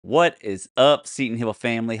What is up, Seton Hill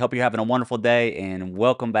family? Hope you're having a wonderful day and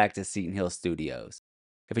welcome back to Seton Hill Studios.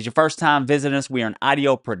 If it's your first time visiting us, we are an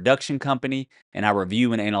audio production company and I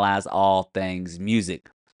review and analyze all things music.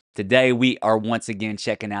 Today, we are once again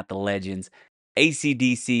checking out the legends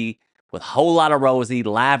acdc with Whole Lotta Rosie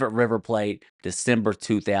live at River Plate, December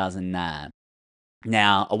 2009.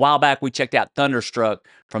 Now, a while back, we checked out Thunderstruck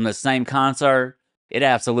from the same concert. It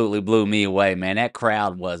absolutely blew me away, man. That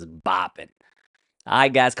crowd was bopping. All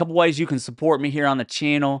right, guys, a couple ways you can support me here on the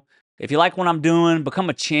channel. If you like what I'm doing,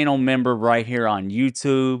 become a channel member right here on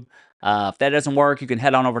YouTube. If that doesn't work, you can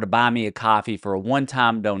head on over to Buy Me a Coffee for a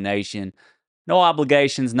one-time donation. No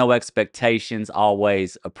obligations, no expectations,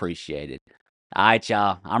 always appreciated. All right,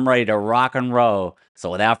 y'all, I'm ready to rock and roll.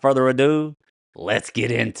 So without further ado, let's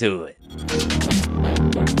get into it.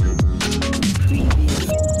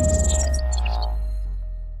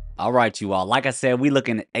 All right, you all. Like I said, we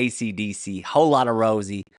looking at acdc, Whole Lotta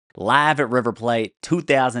Rosie, live at River Plate,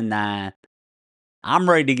 2009. I'm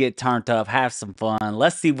ready to get turned up, have some fun.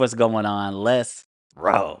 Let's see what's going on. Let's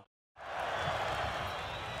roll.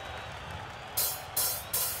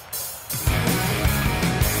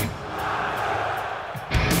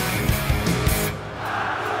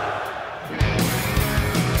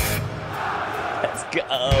 Let's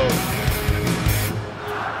go.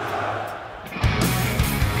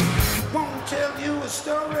 Tell you a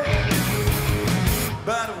story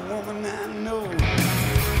about a woman I know.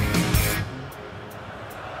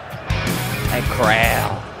 That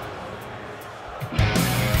crowd.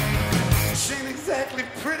 She ain't exactly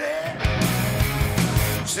pretty.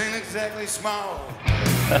 She ain't exactly small.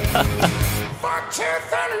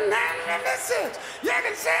 4239 you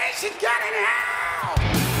can say she got it all.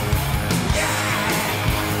 Yeah.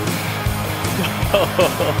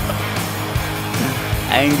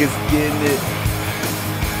 Angus getting it.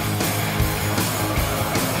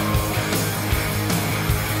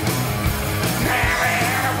 Never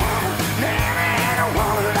had a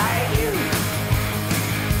woman like you.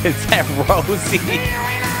 Is that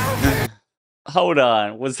Rosie? Hold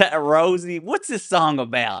on. Was that Rosie? What's this song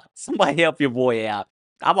about? Somebody help your boy out.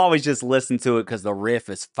 I've always just listened to it because the riff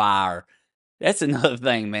is fire. That's another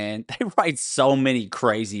thing, man. They write so many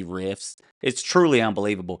crazy riffs. It's truly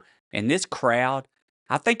unbelievable. And this crowd,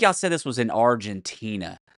 I think y'all said this was in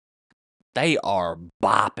Argentina. They are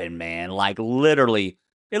bopping, man. Like, literally,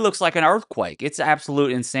 it looks like an earthquake. It's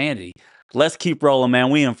absolute insanity. Let's keep rolling, man.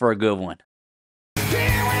 We in for a good one.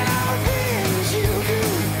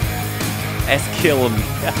 That's killing me.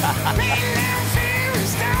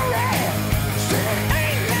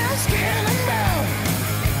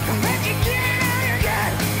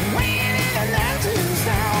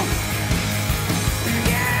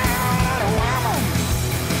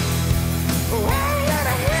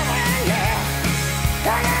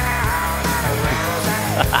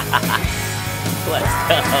 Let's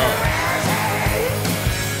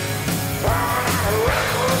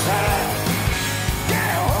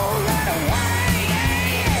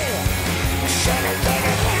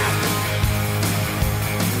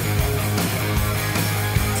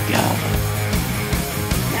go.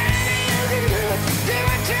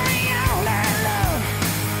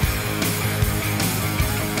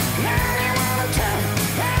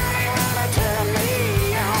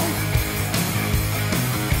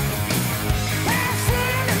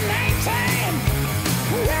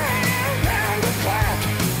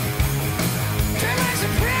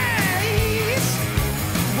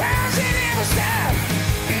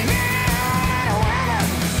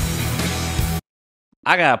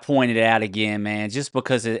 I gotta point it out again, man, just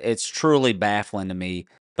because it's truly baffling to me.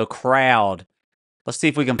 The crowd. Let's see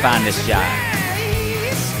if we can find this shot.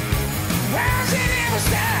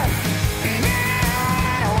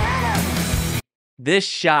 This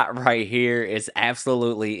shot right here is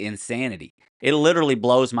absolutely insanity. It literally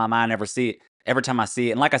blows my mind every time I see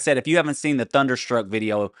it. And like I said, if you haven't seen the Thunderstruck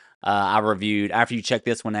video I reviewed, after you check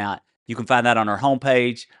this one out, you can find that on our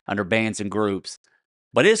homepage under bands and groups.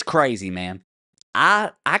 But it's crazy, man.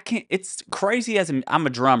 I can't. It's crazy as I'm a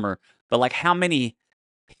drummer, but like how many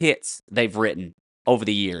hits they've written over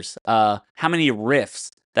the years, how many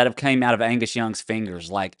riffs that have came out of Angus Young's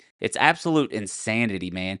fingers. Like, it's absolute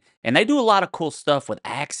insanity, man. And they do a lot of cool stuff with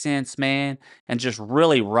accents, man, and just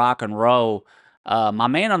really rock and roll. My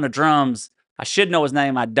man on the drums, I should know his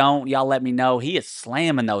name. I don't. Y'all let me know. He is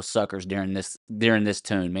slamming those suckers during this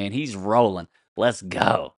tune, man. He's rolling. Let's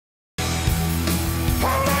go.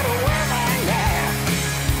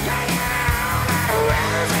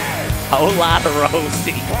 Whole Lotta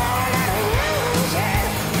Rosie.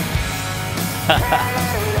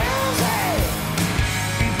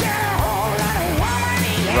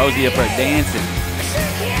 Rosie up there dancing.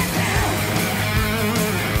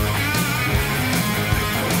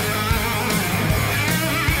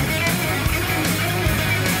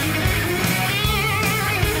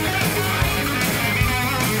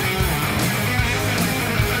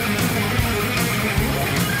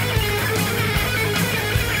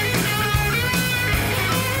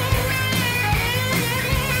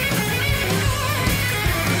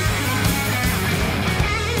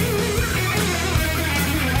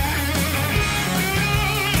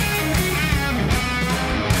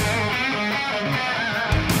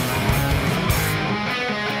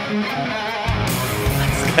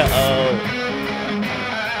 Oh.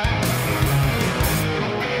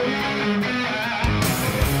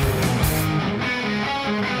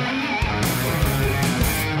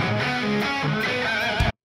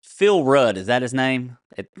 Phil Rudd, is that his name?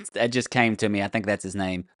 That just came to me. I think that's his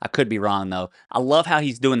name. I could be wrong though. I love how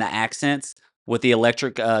he's doing the accents with the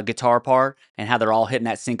electric guitar part and how they're all hitting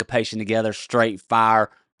that syncopation together, straight fire.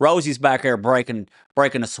 Rosie's back there breaking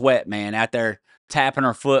a sweat, man, out there tapping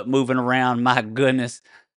her foot, moving around. My goodness,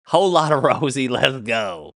 whole lot of Rosie. Let's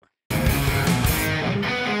go. Like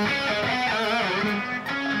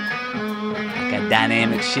a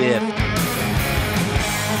dynamic shift.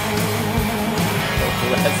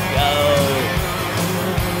 Let's go.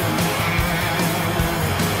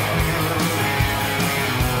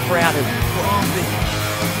 Crowd is bumping.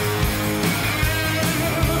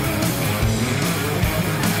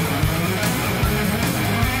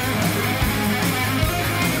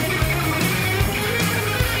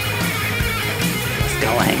 Let's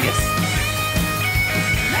go, Angus.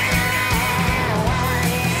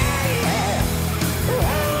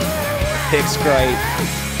 Pick's great.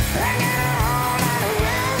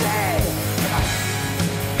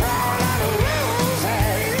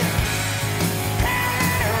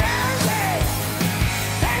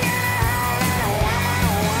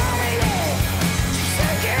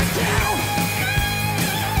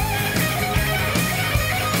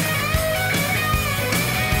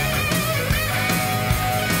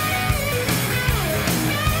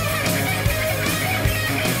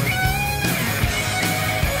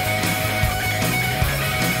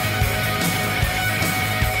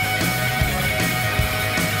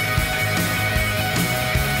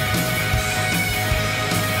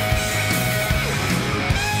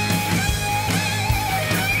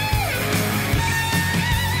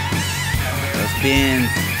 Bins.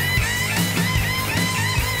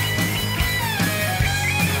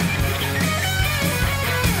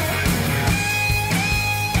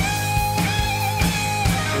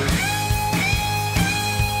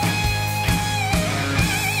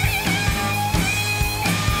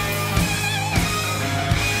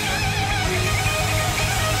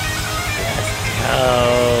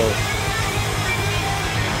 Oh,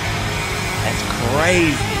 that's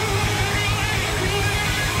crazy.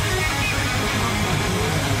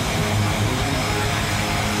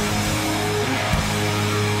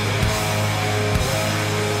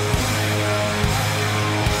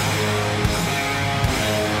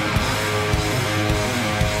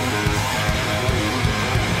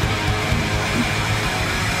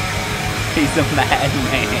 He's a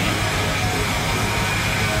madman.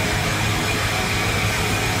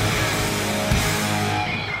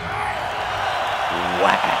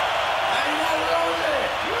 Wow.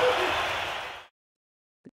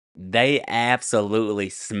 They absolutely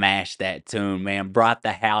smashed that tune, man. Brought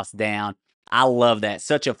the house down. I love that.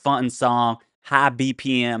 Such a fun song. High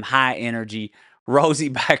BPM, high energy. Rosie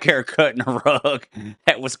back there cutting a rug.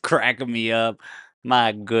 That was cracking me up.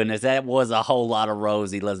 My goodness, that was a whole lot of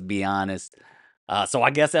Rosie, let's be honest. So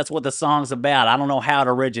I guess that's what the song's about. I don't know how it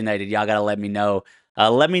originated. Y'all gotta let me know.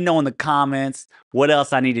 Let me know in the comments what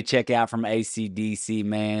else I need to check out from ACDC,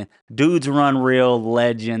 man. Dudes Run Real,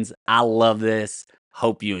 legends. I love this.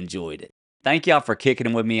 Hope you enjoyed it. Thank y'all for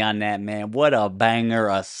kicking with me on that, man. What a banger,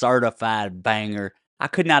 a certified banger. I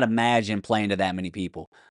could not imagine playing to that many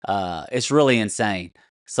people. It's really insane.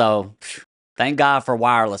 So, thank God for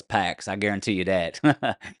wireless packs. I guarantee you that.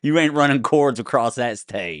 You ain't running cords across that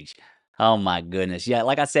stage. Oh my goodness. Yeah,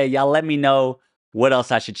 like I said, y'all let me know what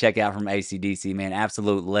else I should check out from ACDC, man.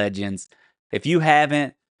 Absolute legends. If you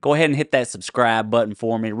haven't, go ahead and hit that subscribe button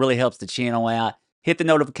for me. It really helps the channel out. Hit the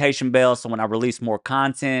notification bell so when I release more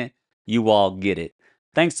content, you all get it.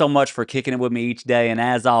 Thanks so much for kicking it with me each day. And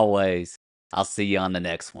as always, I'll see you on the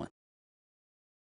next one.